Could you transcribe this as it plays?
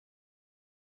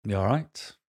You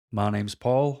alright? My name's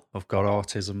Paul, I've got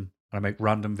autism, and I make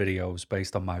random videos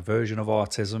based on my version of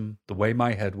autism, the way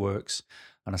my head works,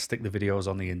 and I stick the videos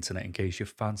on the internet in case you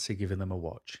fancy giving them a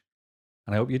watch.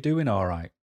 And I hope you're doing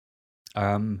alright.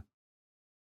 Um,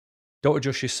 don't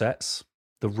adjust your sets.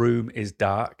 The room is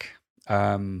dark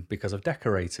because I've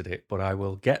decorated it, but I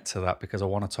will get to that because I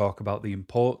want to talk about the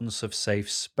importance of safe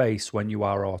space when you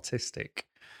are autistic.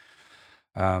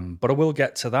 But I will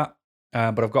get to that.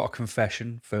 But I've got a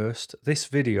confession first. This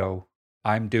video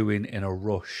I'm doing in a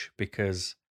rush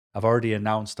because I've already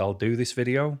announced I'll do this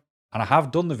video, and I have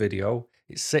done the video.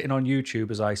 It's sitting on YouTube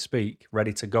as I speak,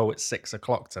 ready to go at 6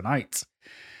 o'clock tonight.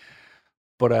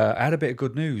 But I had a bit of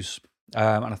good news,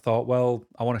 and I thought, well,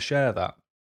 I want to share that.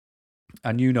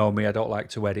 And you know me, I don't like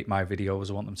to edit my videos.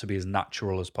 I want them to be as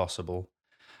natural as possible.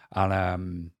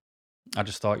 And I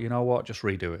just thought, you know what, just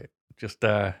redo it. Just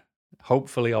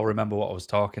hopefully I'll remember what I was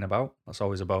talking about. That's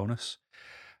always a bonus.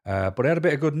 But I had a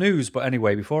bit of good news. But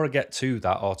anyway, before I get to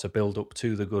that or to build up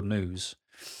to the good news,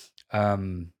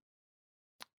 I've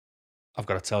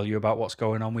got to tell you about what's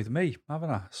going on with me,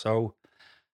 haven't I? So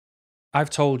I've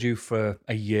told you for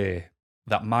a year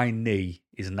that my knee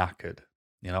is knackered.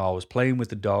 You know, I was playing with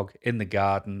the dog in the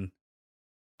garden.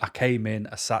 I came in,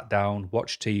 I sat down,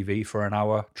 watched TV for an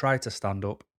hour, tried to stand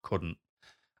up, couldn't.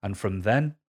 And from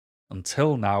then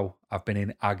until now, I've been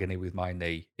in agony with my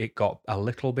knee. It got a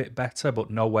little bit better,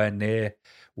 but nowhere near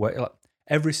where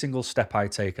every single step I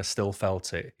take, I still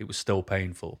felt it. It was still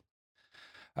painful,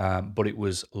 but it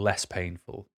was less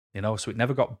painful, you know? So it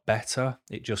never got better.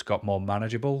 It just got more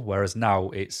manageable. Whereas now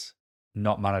it's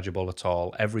not manageable at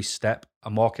all. Every step,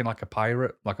 I'm walking like a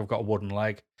pirate, like I've got a wooden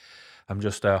leg. I'm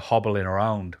just hobbling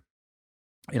around.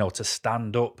 You know, to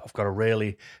stand up, I've got to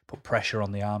really put pressure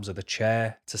on the arms of the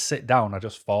chair. To sit down, I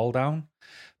just fall down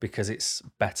because it's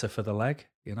better for the leg,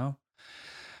 you know?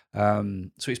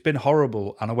 So it's been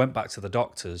horrible. And I went back to the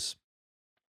doctors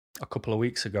a couple of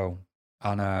weeks ago,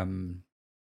 and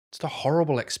it's a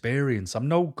horrible experience. I'm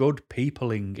no good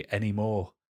peopling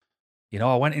anymore. You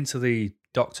know, I went into the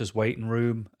doctor's waiting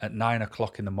room at 9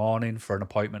 o'clock in the morning for an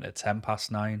appointment at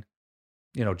 9:10,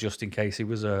 you know, just in case he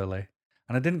was early.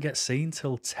 And I didn't get seen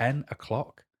till 10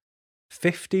 o'clock.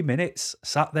 50 minutes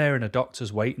sat there in a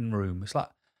doctor's waiting room. It's like,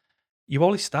 you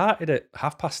only started at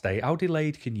 8:30. How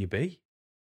delayed can you be?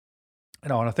 You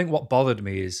know, and I think what bothered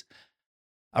me is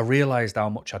I realized how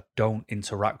much I don't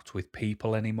interact with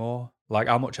people anymore. Like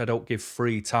how much I don't give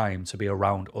free time to be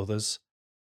around others.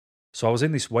 So I was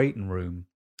in this waiting room,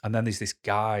 and then there's this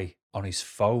guy on his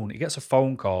phone. He gets a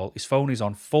phone call. His phone is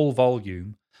on full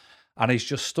volume, and he's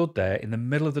just stood there in the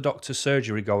middle of the doctor's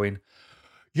surgery going,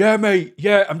 "Yeah, mate.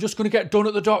 Yeah, I'm just going to get done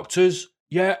at the doctor's.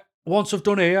 Yeah, once I've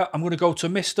done here, I'm going to go to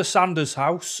Mr. Sanders'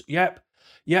 house. Yep.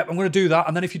 Yep, I'm going to do that.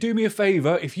 And then if you do me a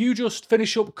favour, if you just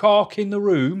finish up caulking the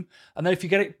room, and then if you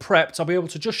get it prepped, I'll be able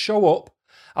to just show up.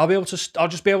 I'll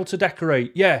just be able to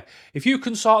decorate. Yeah, if you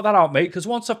can sort that out, mate, because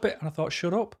once I've been..." And I thought,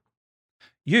 shut up.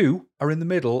 You are in the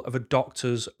middle of a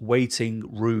doctor's waiting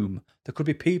room. There could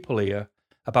be people here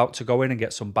about to go in and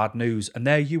get some bad news. And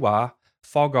there you are,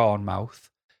 foghorn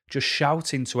mouth, just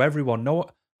shouting to everyone, "No,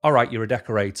 all right, you're a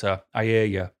decorator. I hear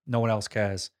you. No one else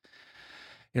cares."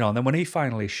 You know, and then when he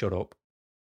finally shut up,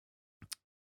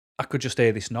 I could just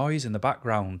hear this noise in the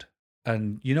background.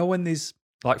 And you know, when there's,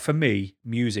 like, for me,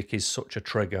 music is such a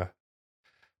trigger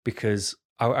because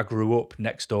I grew up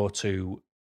next door to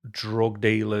drug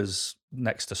dealers,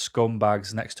 next to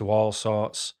scumbags, next to all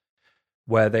sorts,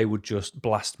 where they would just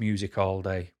blast music all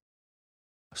day.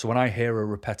 So when I hear a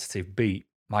repetitive beat,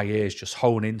 my ears just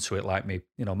hone into it like me,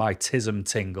 you know, my tism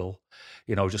tingle,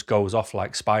 you know, just goes off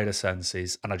like spider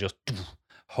senses, and I just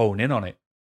hone in on it.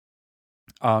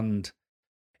 And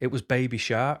it was Baby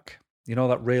Shark, you know,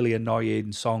 that really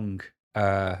annoying song,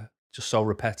 just so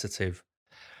repetitive.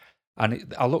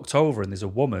 And I looked over, and there's a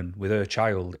woman with her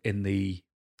child in the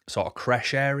sort of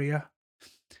creche area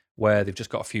where they've just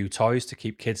got a few toys to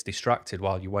keep kids distracted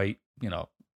while you wait, you know,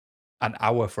 an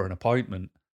hour for an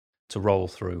appointment to roll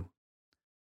through.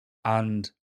 And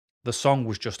the song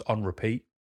was just on repeat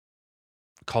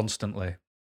constantly,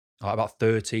 like about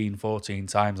 13, 14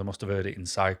 times. I must have heard it in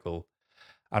cycle.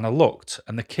 And I looked,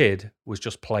 and the kid was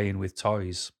just playing with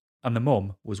toys. And the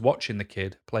mum was watching the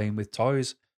kid playing with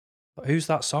toys. But who's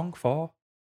that song for?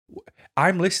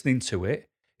 I'm listening to it.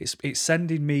 It's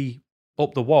sending me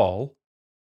up the wall.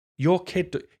 Your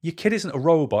kid isn't a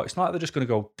robot. It's not like they're just going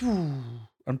to go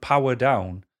and power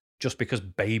down just because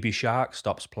Baby Shark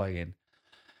stops playing.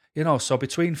 You know, so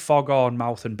between Foghorn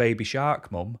Mouth and Baby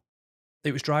Shark, mum,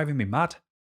 it was driving me mad.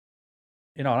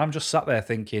 You know, and I'm just sat there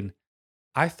thinking,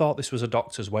 I thought this was a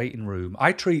doctor's waiting room.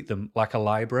 I treat them like a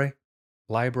library.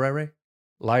 library,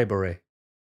 library,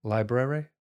 library,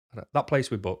 that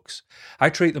place with books. I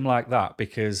treat them like that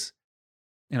because,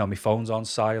 my phone's on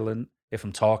silent. If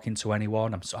I'm talking to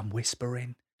anyone, I'm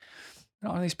whispering.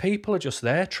 And these people are just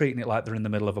there treating it like they're in the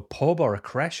middle of a pub or a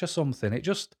creche or something. It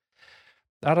just,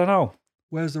 I don't know.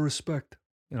 Where's the respect?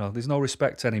 There's no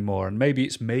respect anymore. And maybe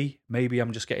it's me. Maybe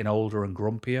I'm just getting older and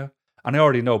grumpier. And I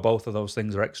already know both of those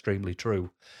things are extremely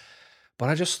true. But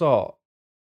I just thought,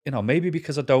 maybe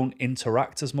because I don't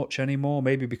interact as much anymore,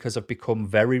 maybe because I've become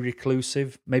very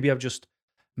reclusive, maybe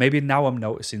now I'm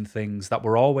noticing things that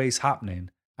were always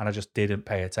happening and I just didn't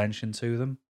pay attention to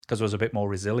them because I was a bit more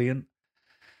resilient.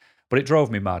 But it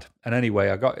drove me mad. And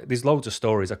anyway, there's loads of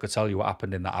stories I could tell you what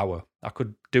happened in that hour. I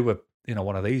could do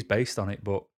one of these based on it,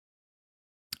 but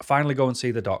I finally go and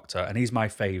see the doctor, and he's my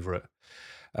favourite.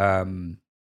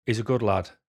 He's a good lad,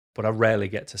 but I rarely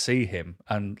get to see him.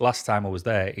 And last time I was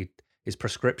there, his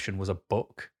prescription was a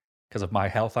book because of my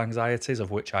health anxieties, of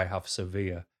which I have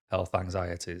severe health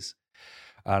anxieties.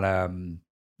 And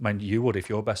man, you would if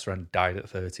your best friend died at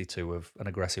 32 of an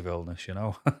aggressive illness,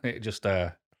 It just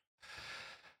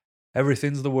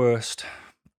everything's the worst.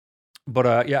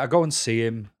 But yeah, I go and see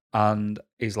him, and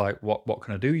he's like, "What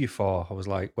can I do you for?" I was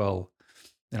like, "Well,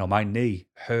 my knee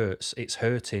hurts. It's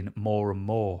hurting more and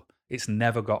more. It's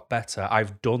never got better.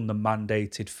 I've done the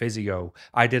mandated physio.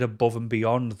 I did above and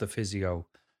beyond the physio.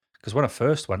 Because when I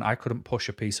first went, I couldn't push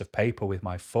a piece of paper with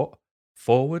my foot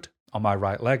forward on my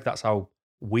right leg. That's how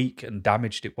weak and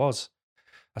damaged it was.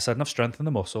 I said, and I've strengthened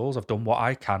the muscles. I've done what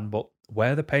I can, but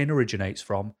where the pain originates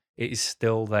from, it is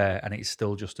still there and it's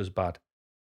still just as bad.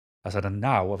 I said, and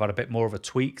now I've had a bit more of a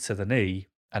tweak to the knee,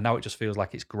 and now it just feels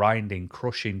like it's grinding,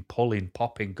 crushing, pulling,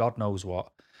 popping, God knows what.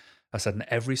 I said, and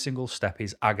every single step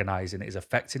is agonizing. It is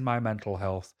affecting my mental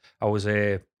health. I was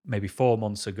here maybe 4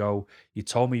 months ago. You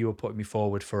told me you were putting me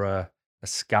forward for a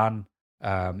scan.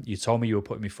 You told me you were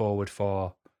putting me forward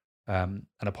for an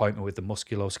appointment with the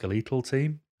musculoskeletal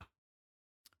team.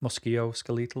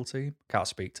 Can't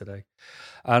speak today.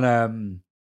 And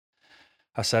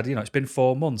I said, it's been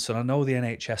 4 months and I know the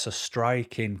NHS are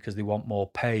striking because they want more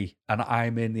pay, and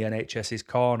I'm in the NHS's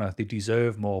corner. They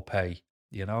deserve more pay,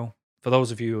 For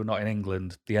those of you who are not in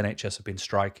England, the NHS have been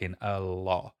striking a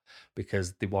lot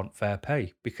because they want fair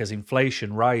pay, because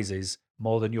inflation rises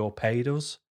more than your pay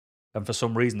does. And for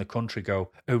some reason, the country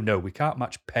go, oh no, we can't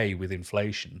match pay with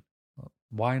inflation.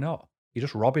 Why not? You're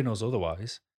just robbing us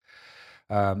otherwise.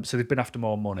 So they've been after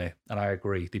more money, and I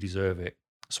agree, they deserve it.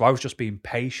 So I was just being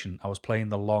patient. I was playing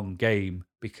the long game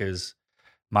because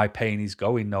my pain is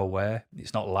going nowhere.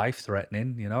 It's not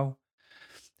life-threatening,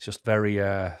 It's just very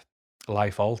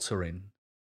life-altering.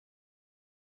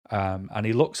 And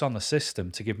he looks on the system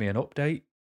to give me an update,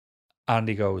 and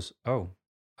he goes, oh,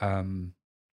 the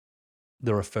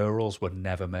referrals were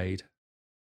never made.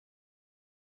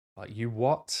 Like, you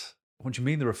what? What do you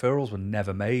mean the referrals were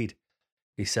never made?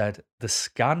 He said, the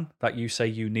scan that you say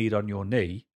you need on your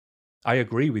knee, I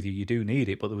agree with you do need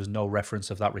it, but there was no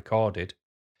reference of that recorded.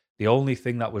 The only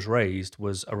thing that was raised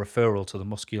was a referral to the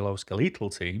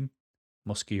musculoskeletal team.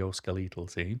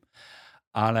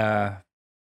 And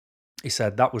he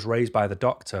said that was raised by the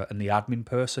doctor and the admin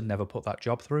person never put that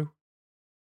job through.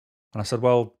 And I said,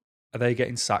 well, are they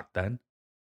getting sacked then?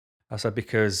 I said,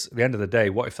 because at the end of the day,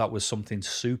 what if that was something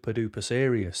super duper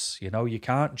serious? You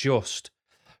can't just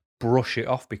brush it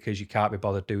off because you can't be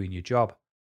bothered doing your job.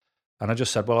 And I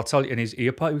just said, well, I'll tell you. And he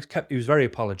was very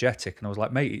apologetic. And I was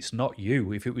like, mate, it's not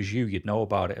you. If it was you, you'd know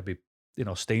about it. It'd be,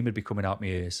 steam would be coming out my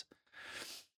ears.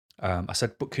 I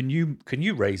said, but can you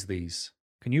raise these?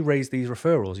 Can you raise these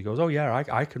referrals? He goes, oh yeah,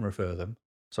 I can refer them.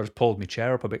 So I just pulled my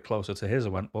chair up a bit closer to his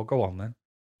and went, well, go on then.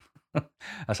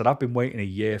 I said, I've been waiting a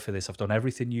year for this. I've done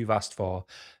everything you've asked for.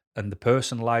 And the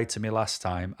person lied to me last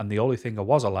time. And the only thing I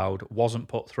was allowed wasn't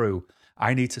put through.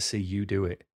 I need to see you do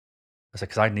it. I said,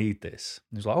 because I need this.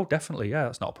 And he was like, oh, definitely, yeah,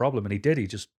 that's not a problem. And he did. He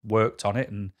just worked on it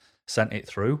and sent it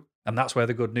through. And that's where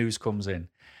the good news comes in.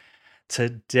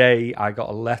 Today, I got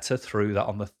a letter through that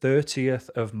on the 30th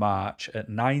of March at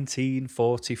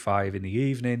 19:45 in the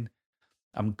evening,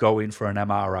 I'm going for an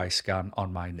MRI scan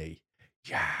on my knee.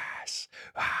 Yes.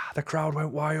 The crowd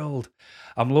went wild.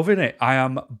 I'm loving it. I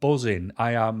am buzzing.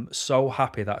 I am so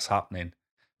happy that's happening,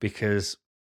 because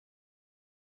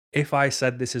if I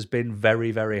said this has been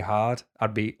very, very hard,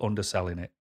 I'd be underselling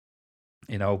it,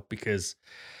 because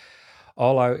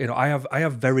I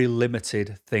have very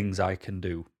limited things I can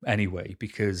do anyway,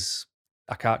 because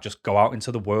I can't just go out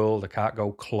into the world. I can't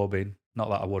go clubbing. Not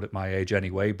that I would at my age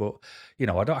anyway, but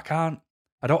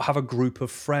I don't have a group of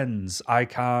friends. I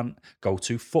can't go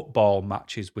to football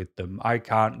matches with them. I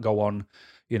can't go on,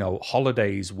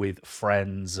 holidays with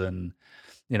friends and,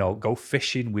 go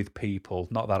fishing with people.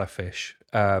 Not that I fish.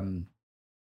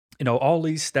 All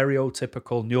these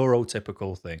stereotypical,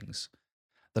 neurotypical things.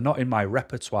 They're not in my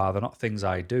repertoire. They're not things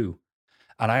I do.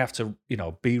 And I have to,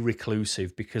 be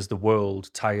reclusive because the world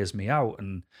tires me out.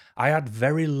 And I had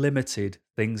very limited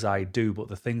things I do, but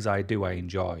the things I do, I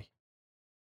enjoy.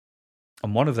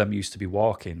 And one of them used to be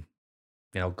walking,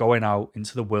 going out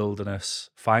into the wilderness,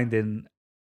 finding,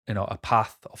 a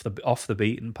path off the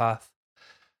beaten path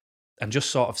and just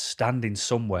sort of standing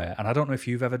somewhere. And I don't know if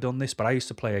you've ever done this, but I used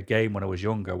to play a game when I was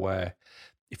younger where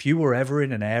if you were ever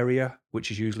in an area which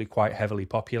is usually quite heavily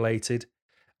populated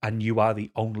and you are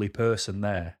the only person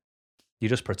there, you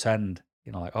just pretend,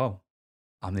 like, oh,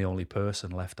 I'm the only person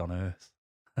left on Earth.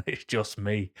 It's just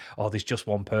me. Or there's just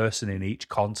one person in each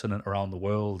continent around the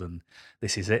world, and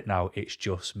this is it now. It's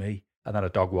just me. And then a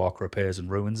dog walker appears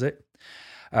and ruins it.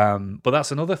 But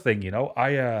that's another thing,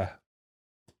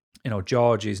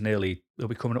 George he'll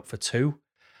be coming up for 2,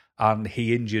 and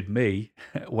he injured me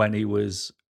when he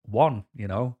was 1,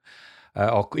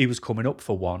 or he was coming up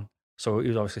for 1. So he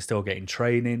was obviously still getting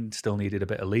training, still needed a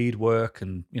bit of lead work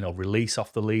and, release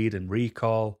off the lead and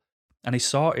recall. And he's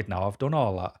sorted now. I've done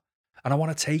all that. And I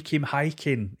want to take him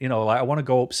hiking, like I want to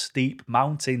go up steep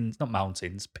mountains, not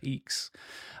mountains, peaks.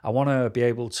 I want to be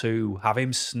able to have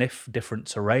him sniff different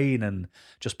terrain and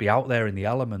just be out there in the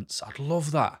elements. I'd love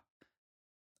that.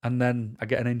 And then I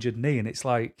get an injured knee, and it's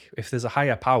like, if there's a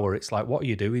higher power, it's like, what are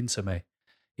you doing to me?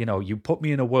 You put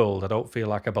me in a world I don't feel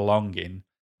like I belong in.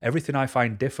 Everything I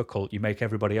find difficult, you make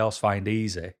everybody else find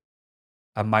easy.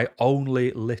 And my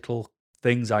only little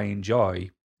things I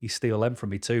enjoy, you steal them from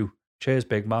me too. Cheers,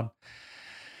 big man.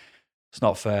 It's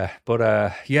not fair.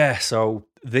 But yeah, so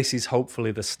this is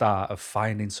hopefully the start of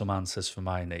finding some answers for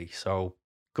my knee. So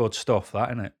good stuff, that,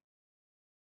 isn't it?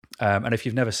 And if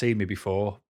you've never seen me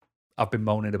before, I've been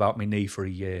moaning about my knee for a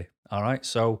year. All right.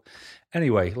 So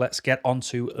anyway, let's get on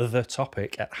to the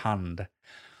topic at hand.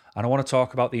 And I want to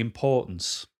talk about the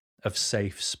importance of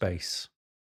safe space.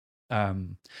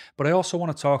 But I also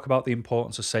want to talk about the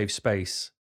importance of safe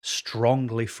space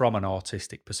strongly from an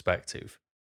autistic perspective.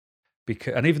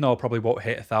 And even though I probably won't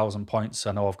hit 1,000 points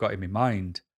I know I've got in my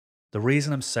mind, the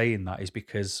reason I'm saying that is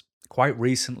because quite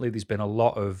recently there's been a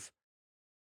lot of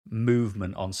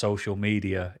movement on social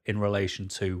media in relation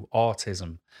to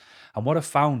autism. And what I've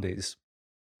found is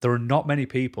there are not many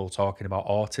people talking about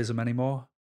autism anymore.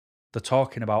 They're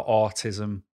talking about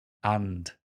autism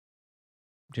and,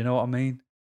 do you know what I mean?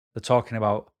 They're talking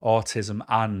about autism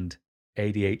and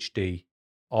ADHD,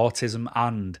 autism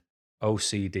and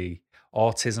OCD,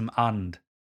 autism and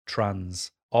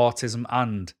trans, autism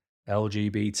and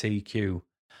LGBTQ,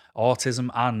 autism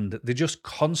and they're just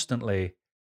constantly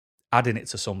adding it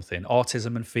to something.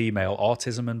 Autism and female,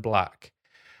 autism and black.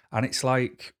 And it's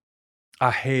like,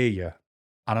 I hear you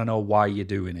and I know why you're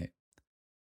doing it.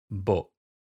 But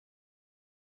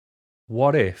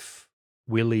what if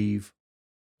we leave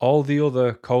all the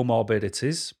other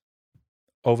comorbidities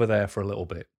over there for a little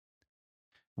bit?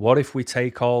 What if we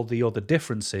take all the other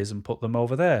differences and put them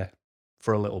over there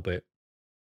for a little bit?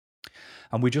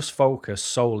 And we just focus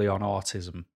solely on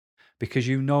autism. Because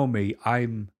you know me,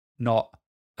 I'm not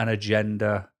an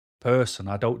agenda person.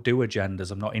 I don't do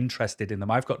agendas. I'm not interested in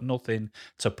them. I've got nothing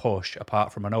to push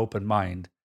apart from an open mind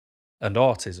and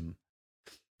autism.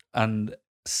 And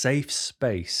safe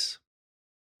space,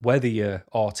 whether you're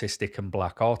autistic and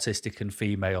black, autistic and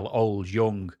female, old,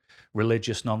 young,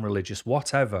 religious, non-religious,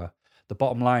 whatever, the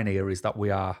bottom line here is that we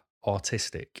are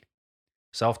autistic.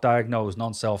 Self-diagnosed,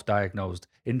 non-self-diagnosed,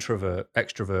 introvert,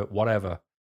 extrovert, whatever.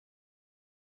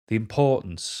 The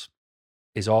importance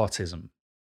is autism.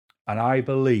 And I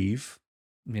believe,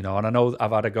 and I know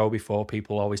I've had a go before,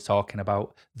 people always talking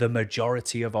about the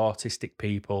majority of autistic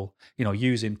people,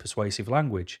 using persuasive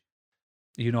language.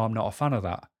 I'm not a fan of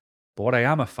that. But what I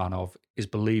am a fan of is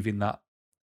believing that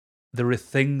there are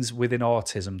things within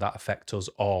autism that affect us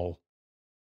all.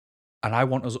 And I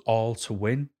want us all to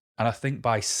win. And I think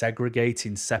by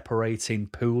segregating, separating,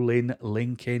 pooling,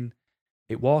 linking,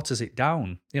 it waters it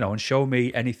down, and show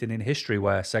me anything in history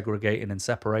where segregating and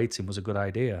separating was a good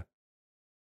idea.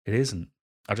 It isn't.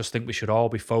 I just think we should all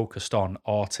be focused on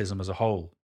autism as a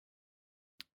whole,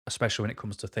 especially when it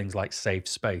comes to things like safe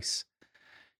space.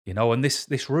 And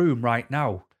this room right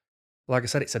now, like I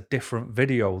said, it's a different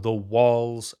video. The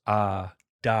walls are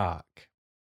dark.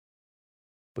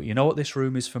 But you know what this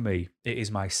room is for me? It is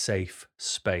my safe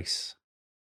space.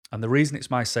 And the reason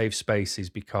it's my safe space is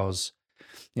because,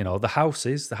 the house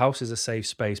is a safe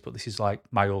space, but this is like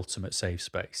my ultimate safe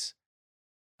space.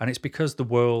 And it's because the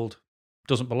world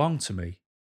doesn't belong to me,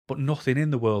 but nothing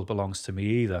in the world belongs to me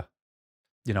either.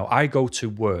 I go to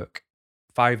work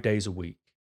 5 days a week.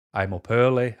 I'm up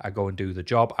early, I go and do the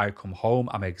job, I come home,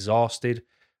 I'm exhausted,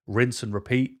 rinse and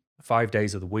repeat 5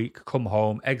 days of the week, come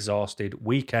home, exhausted,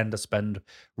 weekend I spend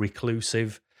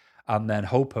reclusive, and then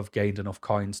hope I've gained enough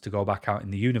coins to go back out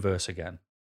in the universe again.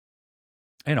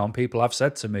 And people have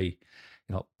said to me,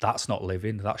 that's not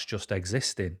living, that's just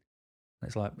existing. And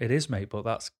it's like, it is, mate, but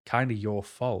that's kind of your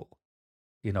fault,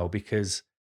 because,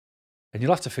 and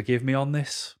you'll have to forgive me on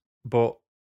this, but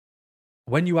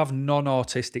when you have non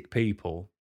autistic people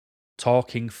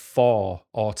talking for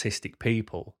autistic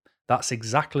people, that's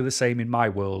exactly the same in my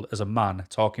world as a man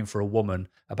talking for a woman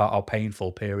about how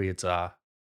painful periods are.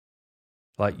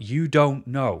 Like, you don't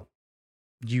know.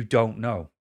 You don't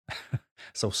know.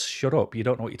 So shut up. You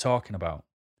don't know what you're talking about.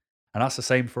 And that's the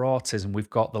same for autism. We've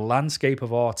got the landscape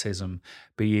of autism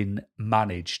being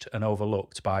managed and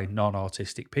overlooked by non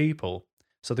autistic people.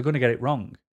 So they're going to get it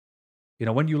wrong.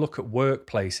 When you look at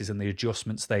workplaces and the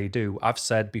adjustments they do, I've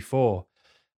said before,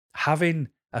 having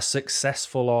a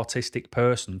successful autistic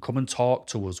person come and talk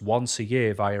to us once a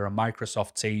year via a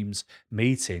Microsoft Teams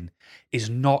meeting is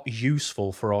not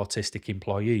useful for autistic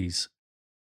employees.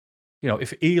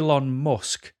 If Elon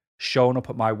Musk shown up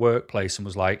at my workplace and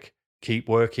was like, keep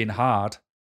working hard,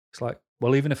 it's like,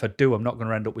 well, even if I do, I'm not going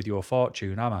to end up with your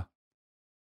fortune, am I?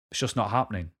 It's just not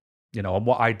happening. And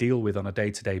what I deal with on a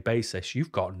day-to-day basis,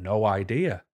 you've got no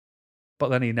idea. But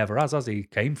then he never has he?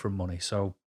 Came from money.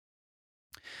 So,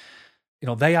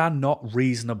 they are not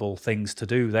reasonable things to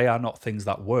do. They are not things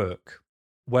that work.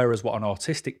 Whereas what an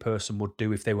autistic person would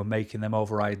do if they were making them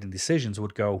overriding decisions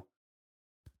would go,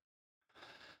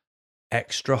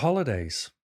 extra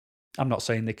holidays. I'm not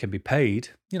saying they can be paid.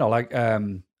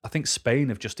 I think Spain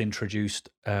have just introduced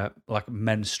like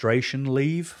menstruation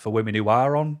leave for women who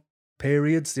are on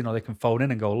periods. They can phone in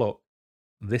and go, look,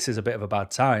 this is a bit of a bad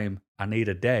time. I need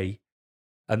a day.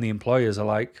 And the employers are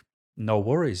like, no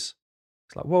worries.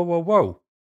 It's like, whoa, whoa, whoa.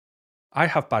 I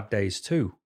have bad days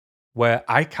too, where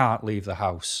I can't leave the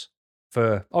house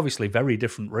for obviously very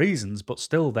different reasons, but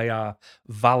still they are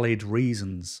valid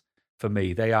reasons for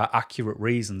me. They are accurate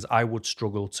reasons. I would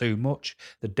struggle too much.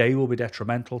 The day will be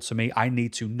detrimental to me. I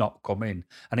need to not come in,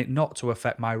 and it not to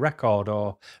affect my record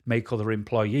or make other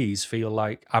employees feel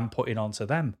like I'm putting onto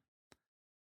them.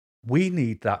 We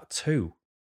need that too.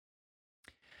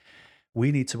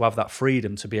 We need to have that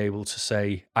freedom to be able to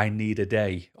say, I need a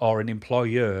day, or an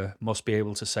employer must be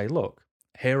able to say, look,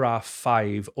 here are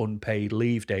 5 unpaid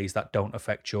leave days that don't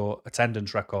affect your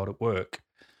attendance record at work.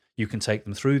 You can take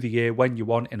them through the year when you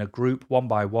want in a group, one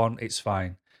by one, it's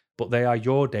fine. But they are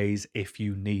your days if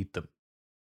you need them.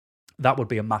 That would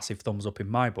be a massive thumbs up in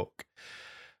my book.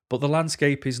 But the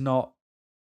landscape is not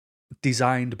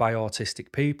designed by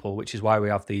autistic people, which is why we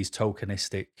have these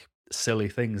tokenistic, silly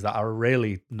things that are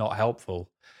really not helpful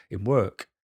in work,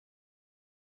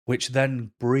 which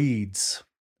then breeds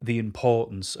the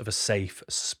importance of a safe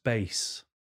space,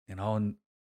 and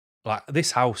like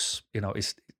this house,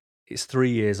 it's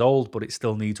 3 years old, but it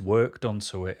still needs work done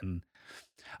to it. And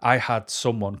I had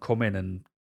someone come in and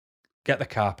get the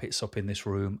carpets up in this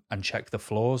room and check the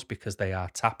floors because they are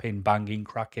tapping, banging,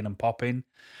 cracking and popping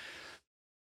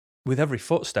with every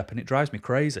footstep, and it drives me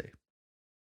crazy.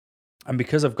 And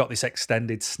because I've got this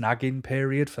extended snagging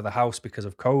period for the house because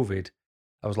of COVID,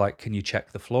 I was like, can you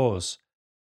check the floors?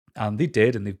 And they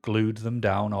did, and they've glued them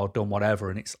down or done whatever,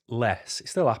 and it's less. It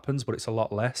still happens, but it's a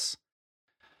lot less.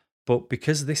 But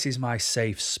because this is my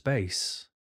safe space,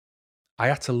 I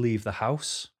had to leave the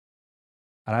house.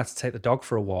 And I had to take the dog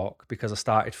for a walk because I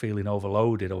started feeling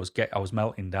overloaded. I was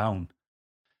melting down,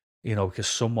 because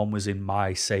someone was in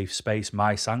my safe space,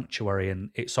 my sanctuary, and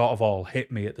it sort of all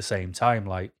hit me at the same time.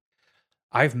 Like,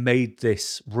 I've made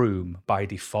this room by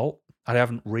default. I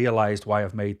haven't realized why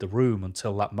I've made the room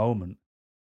until that moment.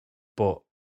 But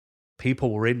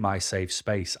people were in my safe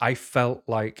space. I felt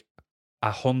like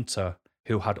a hunter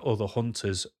who had other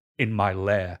hunters in my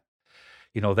lair.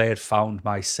 They had found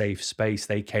my safe space.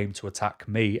 They came to attack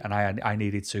me, and I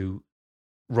needed to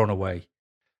run away.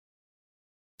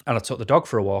 And I took the dog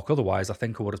for a walk. Otherwise, I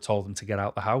think I would have told them to get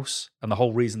out the house. And the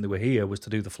whole reason they were here was to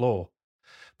do the floor.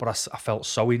 But I felt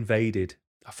so invaded.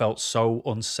 I felt so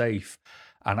unsafe.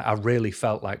 And I really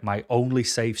felt like my only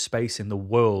safe space in the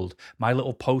world, my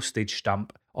little postage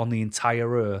stamp on the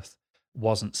entire earth,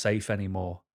 wasn't safe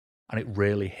anymore. And it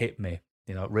really hit me.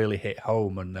 It really hit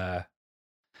home. And,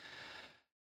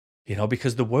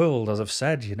 because the world, as I've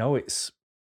said, it's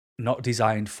not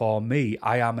designed for me.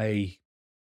 I am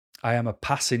a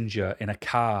passenger in a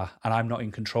car, and I'm not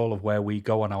in control of where we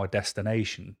go on our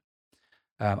destination.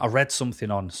 I read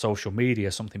something on social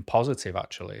media, something positive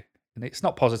actually, And it's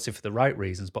not positive for the right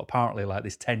reasons, but apparently, like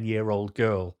this 10-year-old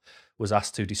girl was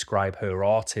asked to describe her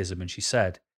autism, and she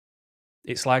said,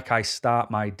 "It's like I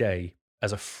start my day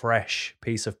as a fresh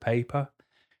piece of paper."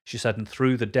 She said, and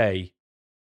through the day,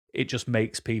 it just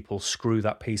makes people screw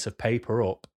that piece of paper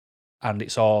up and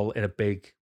it's all in a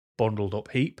big bundled up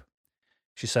heap.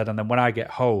 She said, and then when I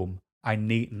get home, I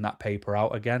neaten that paper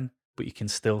out again, but you can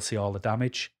still see all the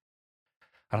damage.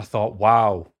 And I thought,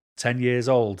 wow, 10 years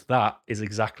old, that is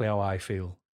exactly how I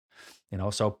feel.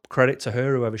 So credit to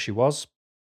her, whoever she was.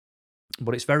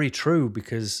 But it's very true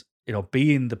because,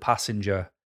 being the passenger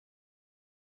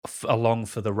along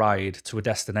for the ride to a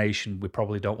destination we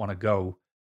probably don't want to go,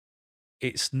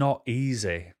 it's not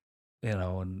easy,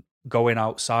 and going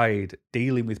outside,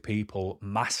 dealing with people,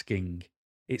 masking,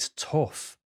 it's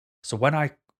tough. So when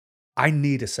I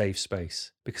need a safe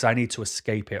space because I need to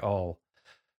escape it all.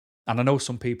 And I know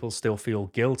some people still feel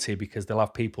guilty because they'll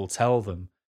have people tell them,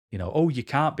 oh, you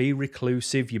can't be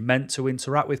reclusive. You're meant to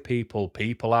interact with people.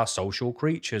 People are social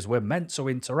creatures. We're meant to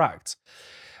interact.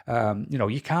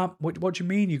 You can't. What do you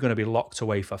mean you're going to be locked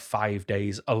away for 5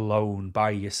 days alone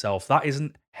by yourself? That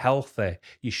isn't healthy.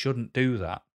 You shouldn't do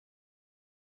that.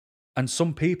 And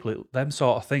some people, them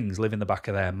sort of things live in the back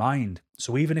of their mind.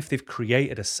 So even if they've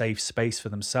created a safe space for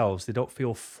themselves, they don't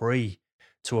feel free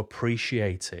to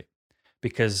appreciate it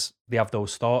because they have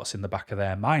those thoughts in the back of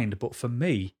their mind. But for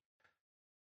me,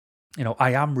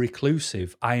 I am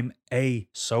reclusive. I'm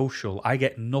asocial. I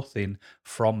get nothing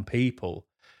from people.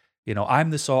 I'm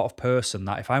the sort of person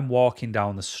that if I'm walking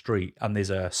down the street and there's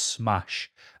a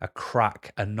smash, a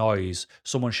crack, a noise,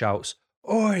 someone shouts,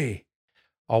 "Oi!"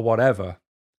 or whatever,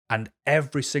 and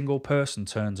every single person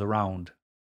turns around,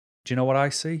 do you know what I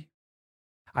see?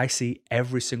 I see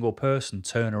every single person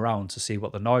turn around to see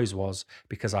what the noise was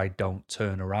because I don't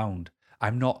turn around.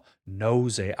 I'm not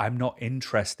nosy. I'm not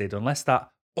interested unless that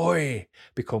 "Oi!"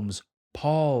 becomes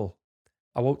Paul.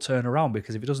 I won't turn around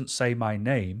because if it doesn't say my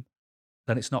name,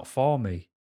 then it's not for me.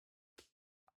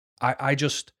 I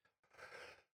just,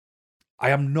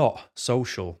 I am not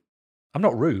social. I'm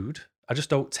not rude. I just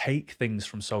don't take things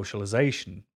from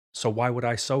socialization. So why would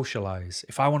I socialize?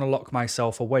 If I want to lock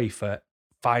myself away for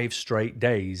 5 straight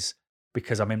days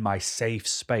because I'm in my safe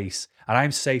space and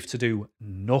I'm safe to do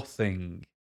nothing,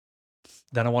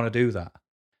 then I want to do that.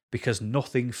 Because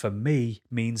nothing for me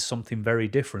means something very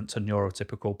different to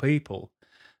neurotypical people.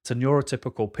 To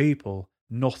neurotypical people,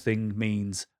 nothing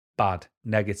means bad,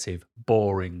 negative,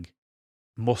 boring,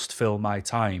 must fill my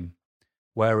time.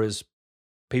 Whereas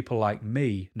people like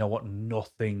me know what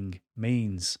nothing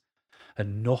means.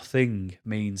 And nothing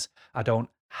means I don't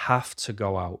have to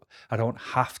go out. I don't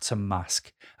have to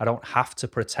mask. I don't have to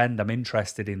pretend I'm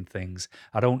interested in things.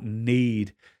 I don't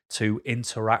need to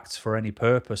interact for any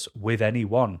purpose with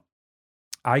anyone.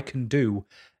 I can do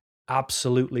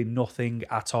absolutely nothing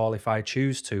at all if I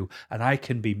choose to, and I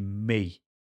can be me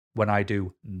when I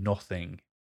do nothing.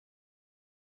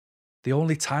 The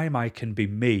only time I can be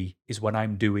me is when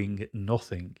I'm doing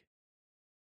nothing.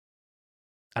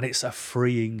 And it's a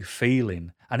freeing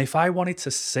feeling. And if I wanted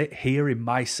to sit here in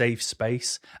my safe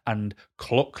space and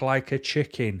cluck like a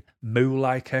chicken, moo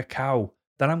like a cow,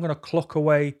 then I'm going to cluck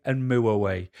away and moo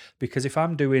away. Because if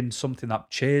I'm doing something that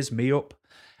cheers me up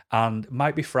and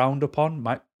might be frowned upon,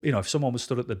 if someone was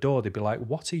stood at the door, they'd be like,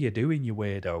 "What are you doing, you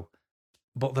weirdo?"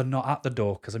 But they're not at the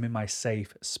door because I'm in my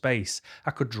safe space.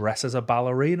 I could dress as a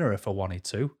ballerina if I wanted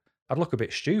to. I'd look a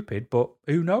bit stupid, but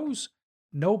who knows?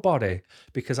 Nobody,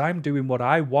 because I'm doing what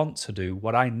I want to do,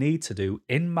 what I need to do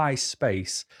in my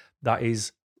space that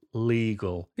is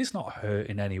legal. It's not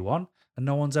hurting anyone, and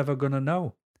no one's ever going to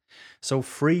know. So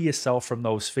free yourself from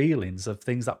those feelings of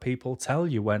things that people tell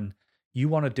you when you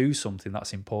want to do something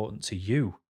that's important to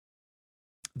you.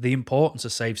 The importance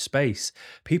of safe space.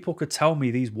 People could tell me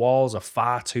these walls are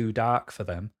far too dark for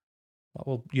them.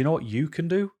 Well, you know what you can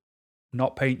do?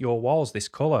 Not paint your walls this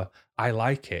color. I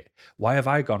like it. Why have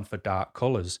I gone for dark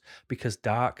colors? Because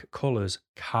dark colors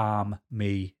calm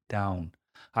me down.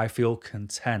 I feel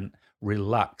content,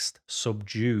 relaxed,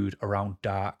 subdued around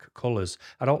dark colors.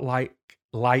 I don't like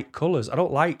light colors. I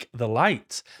don't like the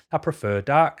light. I prefer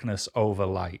darkness over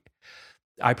light.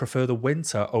 I prefer the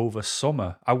winter over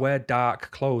summer. I wear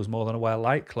dark clothes more than I wear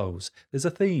light clothes. There's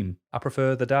a theme. I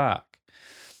prefer the dark.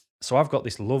 So I've got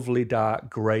this lovely dark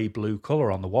grey blue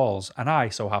colour on the walls, and I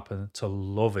so happen to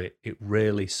love it. It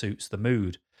really suits the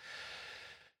mood.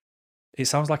 It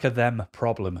sounds like a them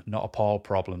problem, not a Paul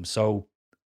problem. So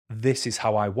this is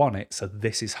how I want it. So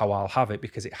this is how I'll have it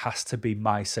because it has to be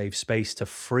my safe space to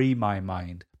free my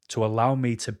mind, to allow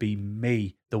me to be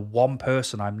me, the one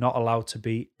person I'm not allowed to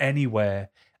be anywhere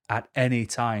at any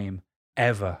time,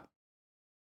 ever.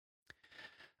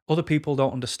 Other people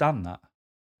don't understand that.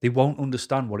 They won't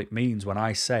understand what it means when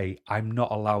I say I'm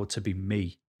not allowed to be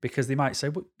me. Because they might say,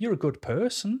 well, you're a good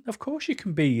person. Of course you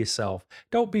can be yourself.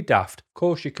 Don't be daft. Of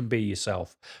course you can be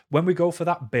yourself. When we go for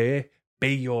that beer,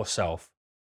 be yourself.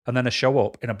 And then I show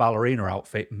up in a ballerina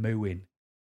outfit mooing.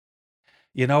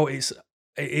 You know,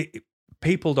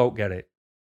 people don't get it.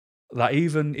 That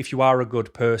even if you are a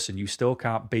good person, you still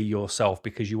can't be yourself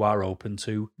because you are open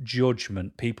to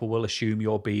judgment. People will assume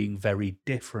you're being very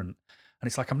different. And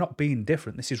it's like, I'm not being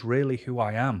different. This is really who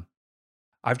I am.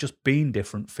 I've just been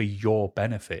different for your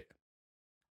benefit.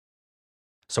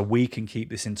 So we can keep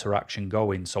this interaction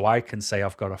going. So I can say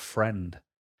I've got a friend,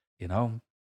 you know?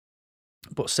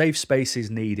 But safe space is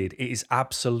needed. It is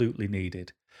absolutely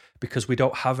needed because we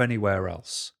don't have anywhere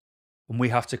else. And we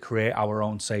have to create our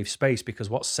own safe space because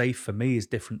what's safe for me is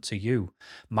different to you.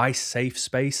 My safe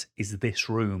space is this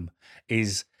room,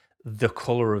 is the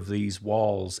color of these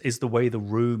walls, is the way the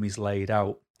room is laid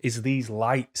out, is these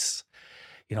lights.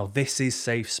 You know, this is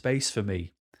safe space for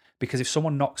me. Because if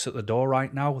someone knocks at the door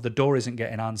right now, the door isn't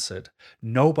getting answered.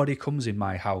 Nobody comes in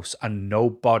my house and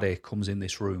nobody comes in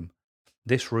this room.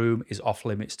 This room is off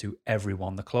limits to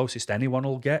everyone. The closest anyone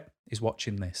will get is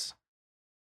watching this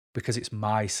because it's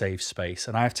my safe space.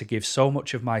 And I have to give so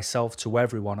much of myself to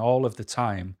everyone all of the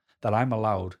time that I'm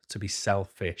allowed to be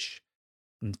selfish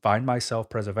and find my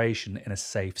self-preservation in a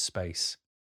safe space.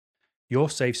 Your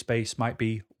safe space might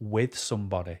be with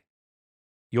somebody.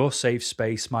 Your safe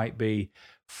space might be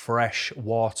fresh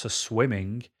water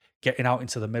swimming, getting out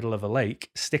into the middle of a lake,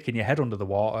 sticking your head under the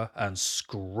water and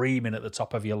screaming at the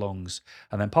top of your lungs,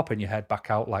 and then popping your head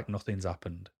back out like nothing's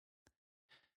happened.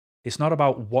 It's not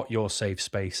about what your safe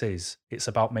space is. It's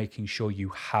about making sure you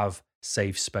have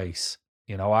safe space.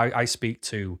 You know, I speak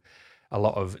to a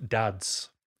lot of dads,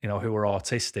 you know, who are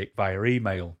autistic via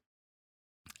email,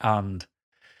 and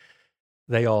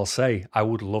they all say, I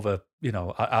would love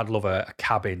I'd love a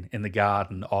cabin in the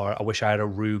garden, or I wish I had a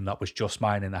room that was just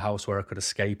mine in the house where I could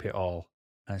escape it all.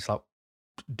 And it's like,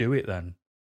 do it then.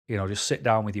 You know, just sit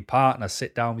down with your partner,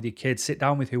 sit down with your kids, sit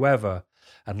down with whoever,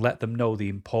 and let them know the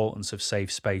importance of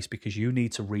safe space because you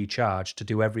need to recharge to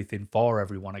do everything for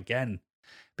everyone again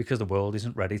because the world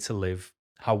isn't ready to live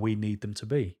how we need them to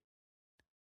be.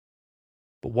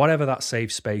 But whatever that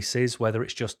safe space is, whether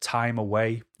it's just time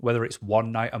away, whether it's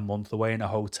one night a month away in a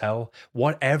hotel,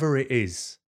 whatever it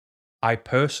is, I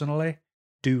personally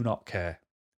do not care.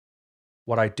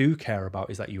 What I do care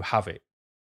about is that you have it.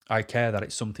 I care that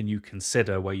it's something you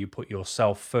consider where you put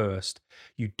yourself first.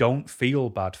 You don't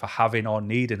feel bad for having or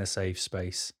needing a safe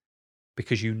space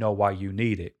because you know why you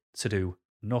need it to do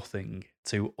nothing,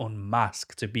 to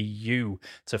unmask, to be you,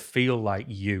 to feel like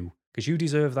you, because you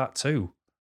deserve that too.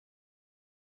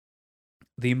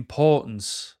 The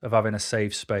importance of having a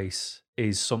safe space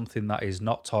is something that is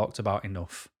not talked about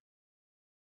enough.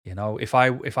 You know, if I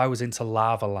was into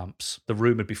lava lamps, the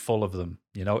room would be full of them.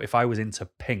 You know, if I was into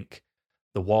pink,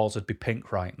 the walls would be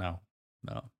pink right now.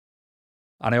 No.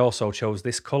 And I also chose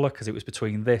this color because it was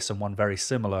between this and one very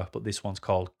similar, but this one's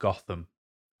called Gotham.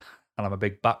 And I'm a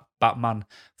big Batman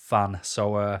fan,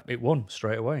 so it won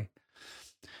straight away.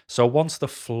 So once the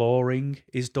flooring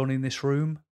is done in this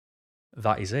room,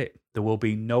 that is it. There will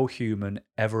be no human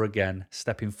ever again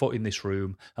stepping foot in this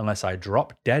room unless I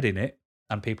drop dead in it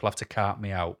and people have to cart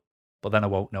me out. But then I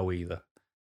won't know either.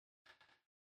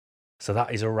 So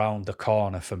that is around the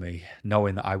corner for me,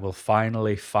 knowing that I will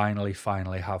finally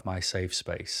have my safe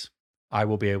space. I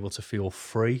will be able to feel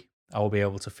free. I will be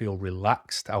able to feel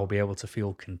relaxed. I will be able to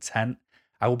feel content.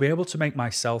 I will be able to make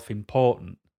myself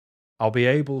important. I'll be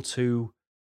able to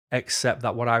accept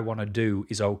that what I want to do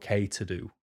is okay to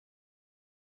do.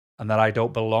 And that I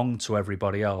don't belong to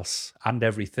everybody else and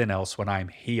everything else when I'm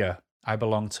here. I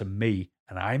belong to me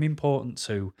and I'm important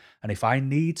too. And if I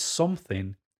need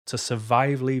something to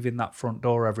survive leaving that front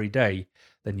door every day,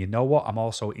 then you know what? I'm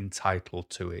also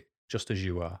entitled to it, just as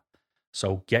you are.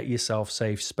 So get yourself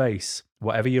safe space,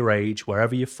 whatever your age,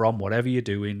 wherever you're from, whatever you're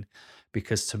doing,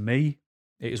 because to me,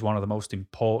 it is one of the most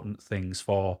important things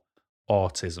for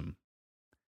autism.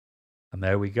 And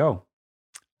there we go.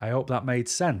 I hope that made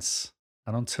sense.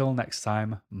 And until next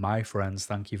time, my friends,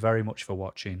 thank you very much for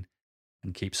watching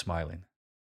and keep smiling.